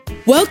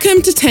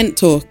Welcome to Tent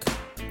Talk,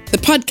 the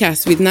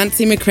podcast with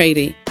Nancy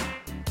McCready,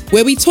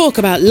 where we talk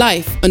about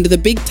life under the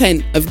big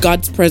tent of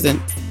God's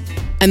presence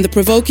and the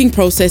provoking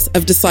process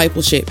of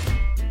discipleship.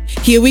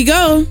 Here we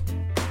go.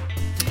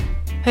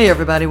 Hey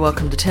everybody,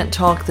 welcome to Tent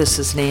Talk. This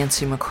is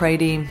Nancy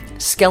McCready.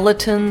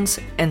 Skeletons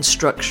and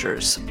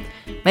structures.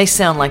 May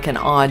sound like an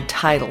odd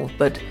title,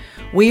 but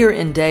we are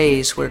in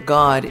days where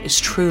God is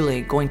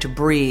truly going to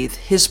breathe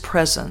His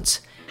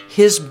presence,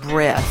 His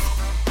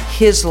breath,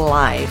 His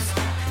life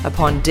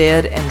upon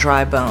dead and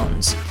dry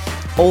bones.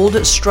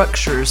 Old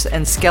structures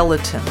and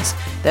skeletons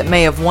that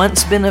may have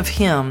once been of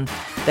Him,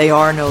 they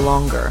are no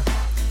longer.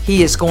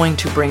 He is going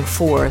to bring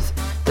forth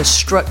the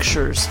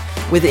structures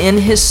within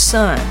His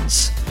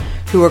sons,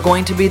 who are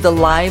going to be the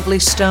lively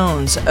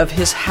stones of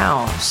His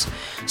house,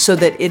 so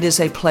that it is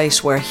a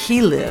place where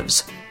He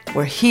lives,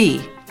 where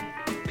He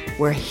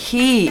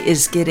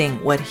is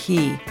getting what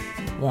He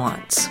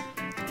wants.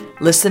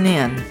 Listen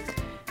in,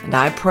 and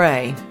I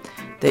pray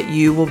that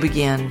you will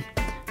begin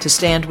to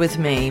stand with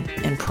me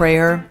in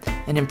prayer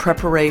and in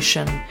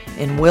preparation,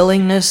 in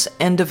willingness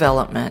and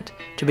development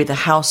to be the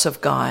house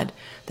of God,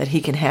 that He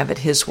can have it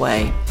His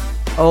way.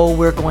 Oh,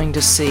 we're going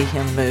to see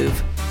Him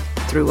move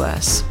through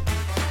us.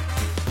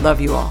 Love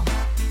you all.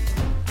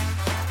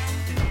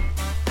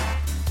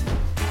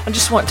 I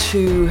just want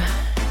to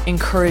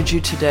encourage you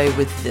today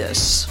with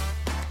this.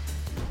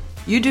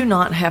 You do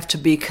not have to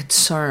be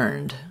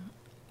concerned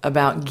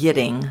about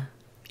getting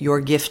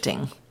your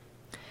gifting.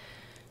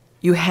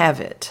 You have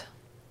it.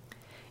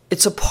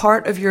 It's a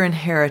part of your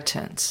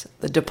inheritance.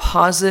 The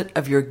deposit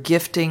of your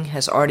gifting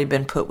has already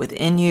been put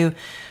within you.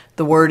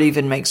 The word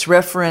even makes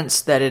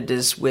reference that it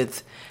is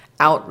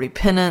without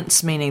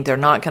repentance, meaning they're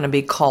not going to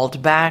be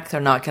called back. They're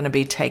not going to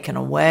be taken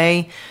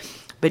away.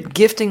 But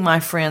gifting,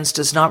 my friends,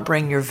 does not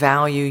bring your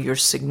value, your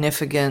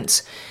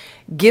significance.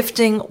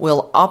 Gifting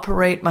will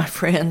operate, my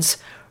friends,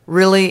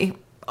 really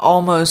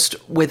almost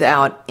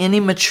without any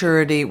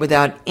maturity,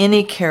 without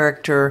any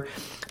character.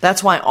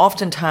 That's why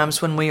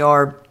oftentimes when we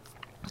are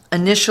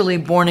initially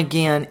born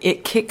again,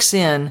 it kicks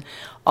in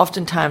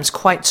oftentimes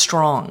quite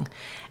strong,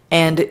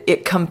 and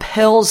it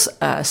compels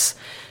us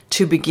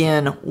to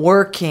begin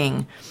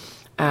working,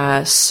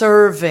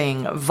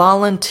 serving,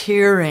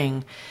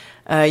 volunteering.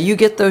 You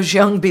get those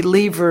young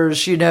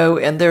believers,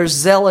 and their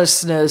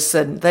zealousness,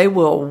 and they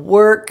will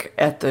work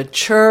at the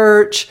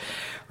church,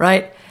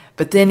 right?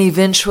 But then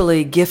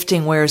eventually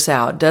gifting wears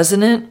out,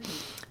 doesn't it?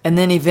 And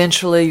then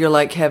eventually you're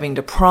like having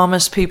to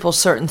promise people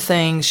certain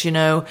things,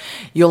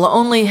 You'll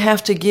only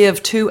have to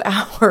give 2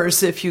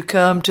 hours if you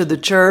come to the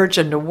church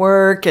and to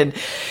work. And,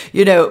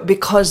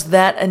 because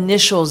that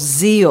initial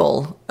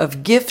zeal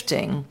of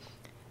gifting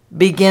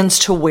begins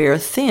to wear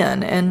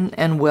thin.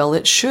 And well,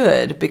 it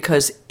should,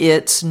 because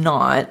it's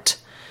not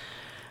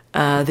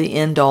the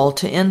end-all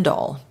to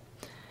end-all.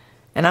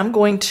 And I'm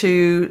going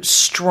to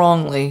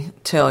strongly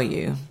tell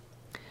you,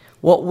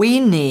 what we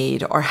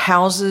need are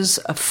houses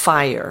of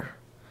fire.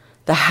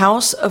 The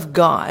house of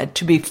God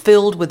to be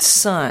filled with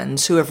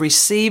sons who have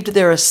received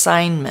their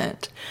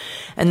assignment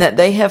and that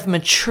they have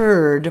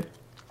matured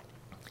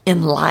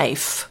in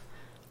life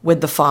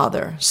with the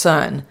Father,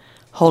 Son,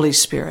 Holy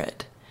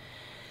Spirit,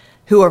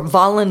 who are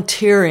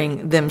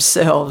volunteering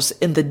themselves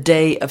in the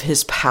day of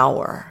His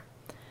power.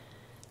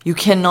 You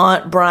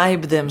cannot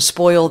bribe them,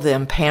 spoil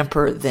them,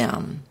 pamper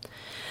them.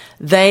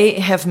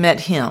 They have met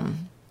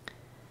Him.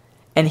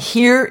 And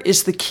here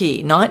is the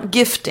key, not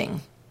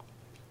gifting.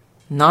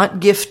 Not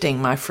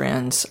gifting, my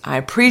friends. I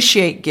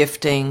appreciate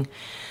gifting.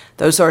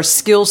 Those are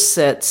skill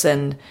sets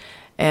and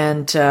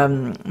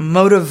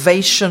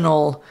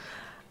motivational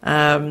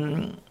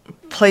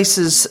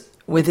places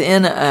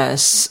within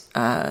us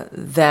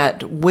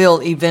that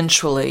will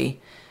eventually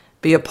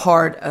be a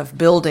part of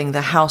building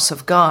the house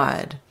of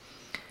God.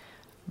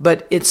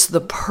 But it's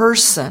the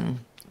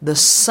person, the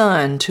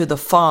Son to the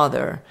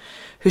Father,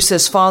 who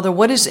says, Father,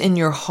 what is in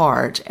your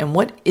heart and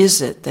what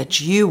is it that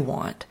you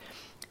want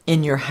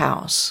in your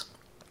house?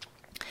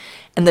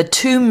 And the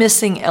two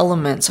missing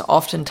elements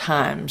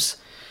oftentimes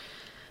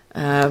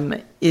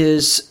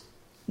is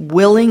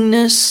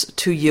willingness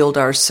to yield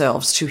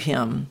ourselves to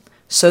Him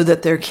so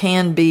that there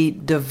can be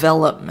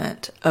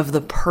development of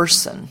the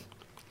person,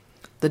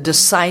 the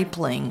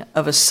discipling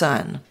of a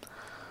son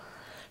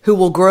who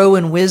will grow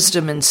in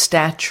wisdom and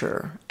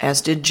stature, as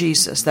did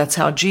Jesus. That's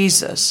how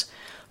Jesus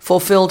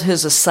fulfilled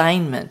His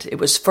assignment. It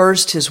was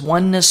first His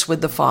oneness with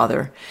the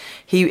Father.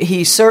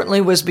 He certainly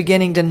was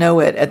beginning to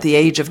know it at the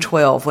age of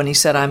 12 when He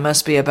said, I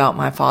must be about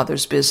my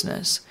Father's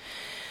business.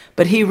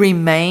 But He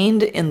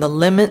remained in the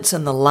limits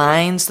and the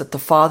lines that the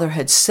Father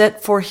had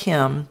set for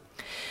Him,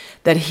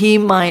 that He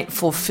might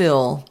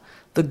fulfill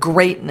the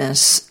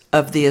greatness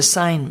of the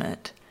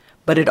assignment.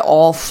 But it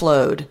all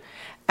flowed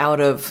out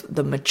of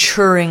the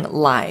maturing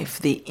life,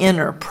 the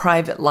inner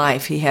private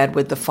life He had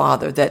with the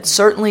Father, that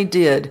certainly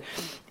did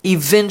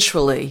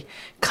eventually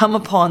come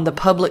upon the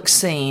public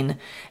scene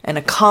and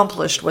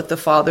accomplished what the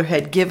Father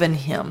had given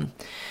Him.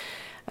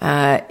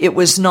 It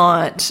was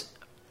not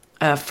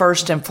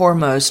first and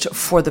foremost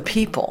for the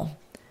people.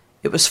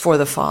 It was for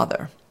the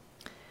Father.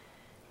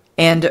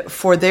 and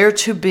for there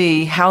to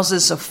be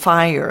houses of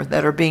fire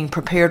that are being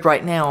prepared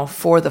right now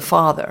for the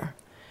Father.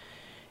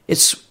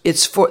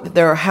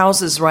 There are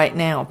houses right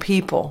now,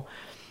 people,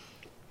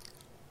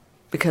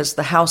 because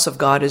the house of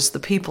God is the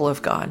people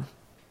of God,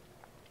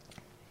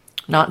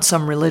 not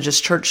some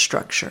religious church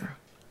structure.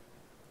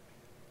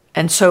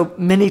 And so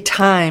many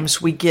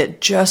times we get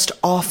just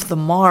off the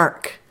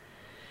mark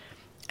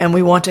and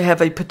we want to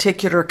have a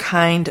particular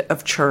kind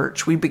of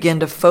church. We begin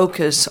to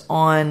focus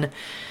on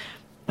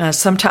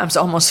sometimes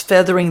almost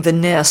feathering the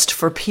nest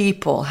for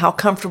people. How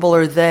comfortable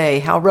are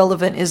they? How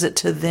relevant is it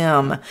to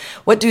them?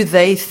 What do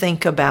they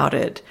think about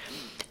it?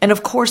 And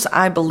of course,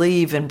 I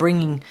believe in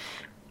bringing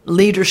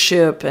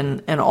leadership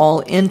and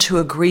all into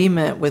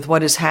agreement with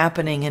what is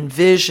happening in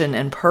vision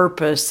and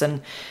purpose,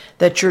 and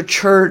that your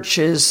church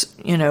is,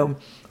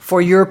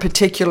 for your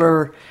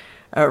particular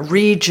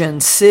region,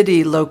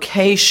 city,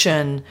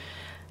 location,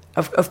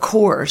 of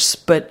course.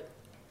 But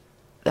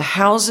the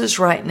houses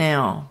right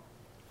now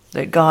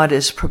that God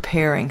is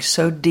preparing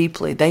so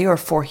deeply, they are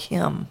for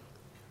Him.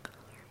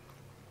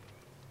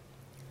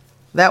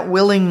 That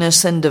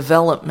willingness and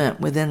development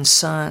within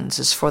sons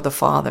is for the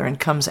Father and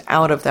comes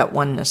out of that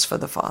oneness for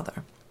the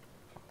Father.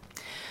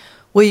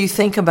 Will you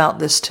think about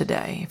this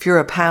today? If you're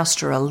a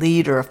pastor, a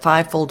leader, a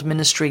fivefold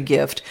ministry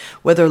gift,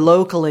 whether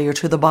locally or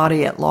to the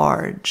body at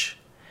large,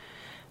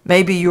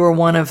 maybe you're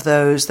one of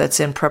those that's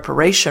in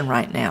preparation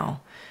right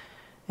now,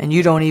 and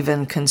you don't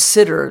even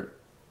consider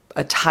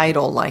a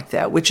title like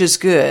that, which is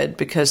good,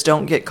 because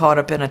don't get caught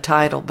up in a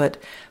title,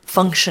 but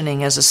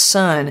functioning as a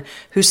son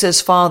who says,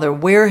 Father,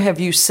 where have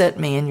you set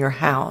me in your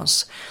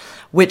house?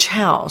 Which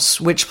house?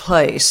 Which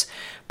place?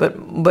 But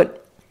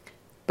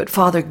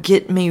Father,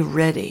 get me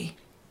ready.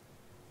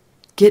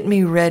 Get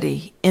me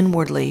ready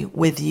inwardly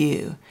with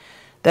you,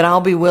 that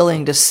I'll be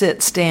willing to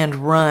sit, stand,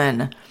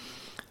 run,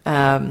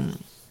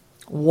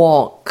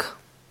 walk,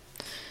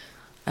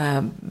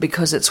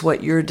 because it's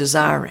what you're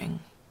desiring.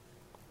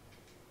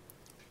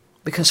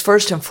 Because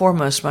first and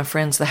foremost, my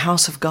friends, the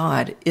house of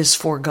God is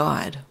for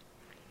God.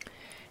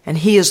 And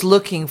He is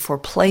looking for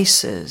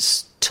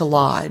places to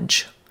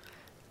lodge,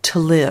 to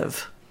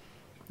live,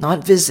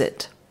 not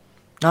visit,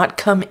 not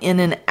come in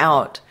and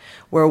out,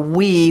 where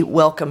we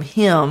welcome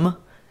Him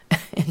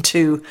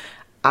into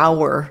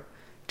our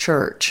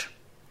church.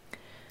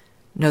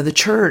 No, the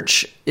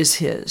church is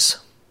His.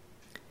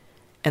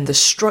 And the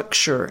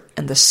structure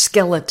and the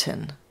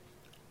skeleton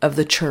of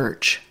the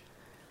church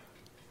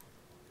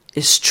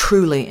is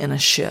truly in a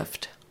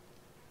shift.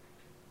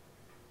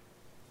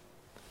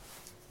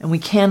 And we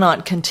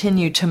cannot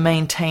continue to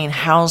maintain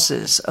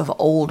houses of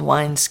old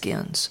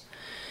wineskins,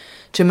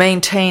 to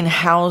maintain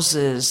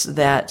houses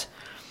that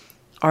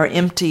are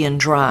empty and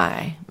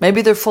dry.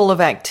 Maybe they're full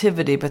of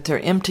activity, but they're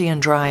empty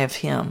and dry of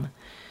Him.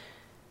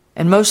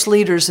 And most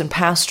leaders and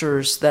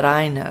pastors that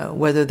I know,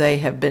 whether they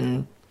have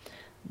been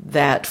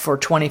that for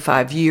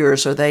 25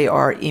 years or they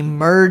are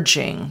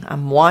emerging,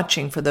 I'm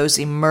watching for those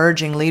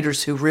emerging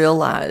leaders who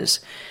realize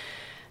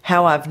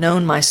how I've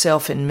known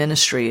myself in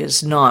ministry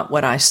is not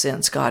what I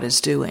sense God is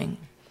doing.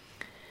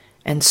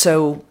 And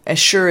so, as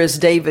sure as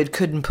David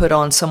couldn't put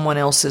on someone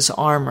else's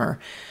armor,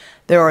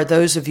 there are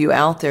those of you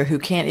out there who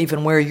can't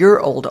even wear your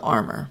old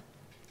armor.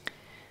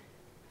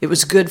 It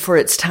was good for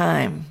its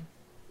time,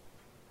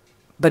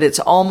 but it's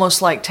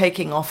almost like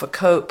taking off a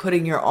coat,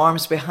 putting your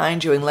arms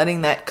behind you and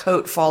letting that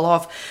coat fall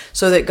off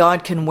so that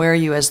God can wear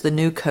you as the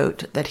new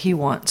coat that He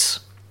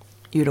wants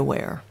you to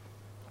wear.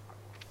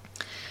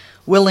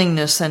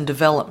 Willingness and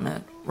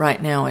development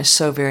right now is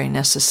so very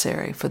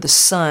necessary for the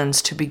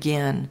sons to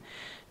begin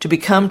to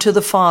become to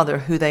the Father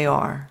who they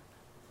are,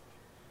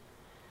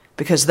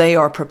 because they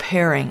are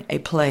preparing a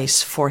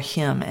place for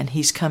Him and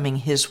He's coming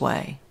His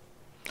way.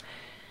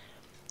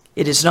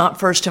 It is not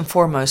first and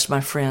foremost,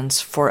 my friends,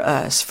 for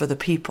us, for the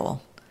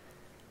people.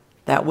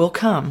 That will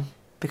come,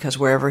 because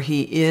wherever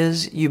He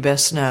is, you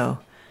best know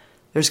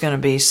there's going to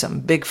be some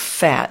big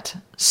fat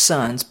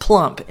sons,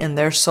 plump in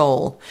their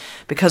soul,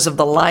 because of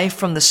the life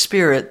from the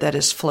Spirit that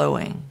is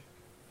flowing.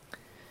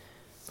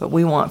 But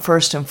we want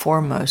first and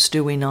foremost,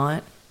 do we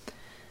not,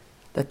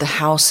 that the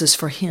house is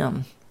for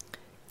Him.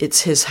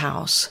 It's His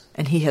house,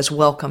 and He has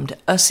welcomed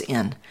us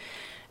in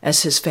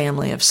as His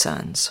family of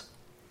sons.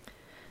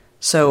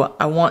 So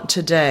I want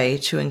today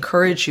to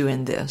encourage you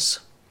in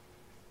this.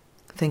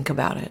 Think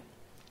about it.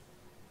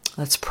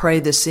 Let's pray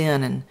this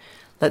in, and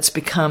let's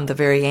become the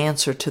very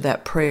answer to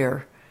that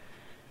prayer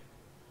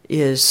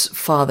is,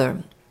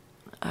 Father,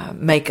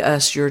 make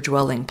us your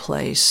dwelling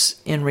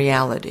place in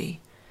reality,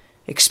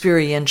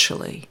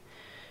 experientially.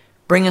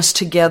 Bring us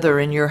together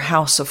in your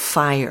house of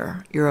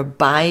fire, your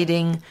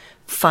abiding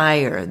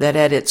fire that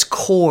at its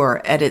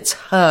core, at its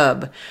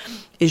hub,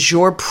 is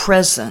your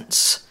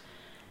presence.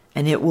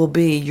 And it will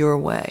be your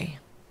way,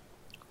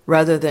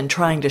 rather than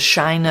trying to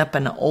shine up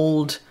an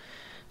old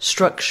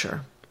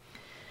structure.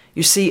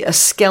 You see, a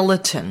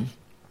skeleton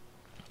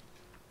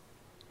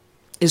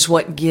is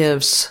what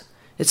gives.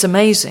 It's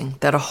amazing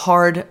that a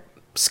hard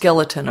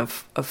skeleton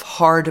of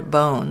hard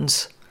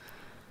bones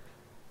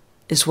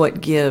is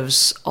what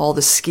gives all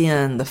the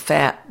skin, the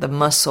fat, the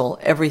muscle,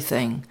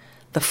 everything,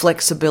 the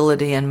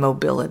flexibility and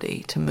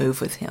mobility to move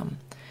with him.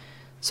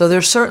 So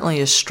there's certainly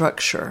a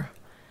structure,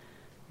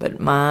 but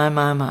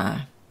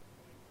my.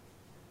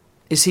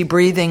 Is he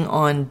breathing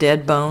on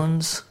dead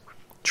bones,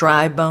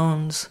 dry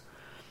bones,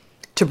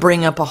 to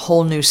bring up a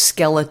whole new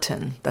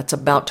skeleton that's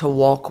about to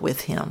walk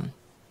with him?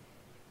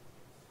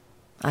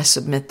 I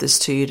submit this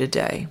to you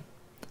today.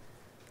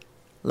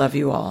 Love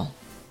you all.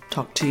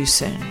 Talk to you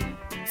soon.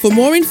 For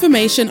more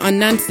information on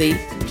Nancy,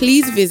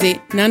 please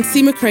visit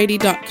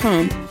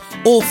nancymccready.com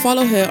or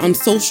follow her on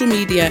social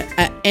media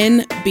at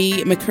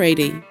NB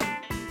McCready.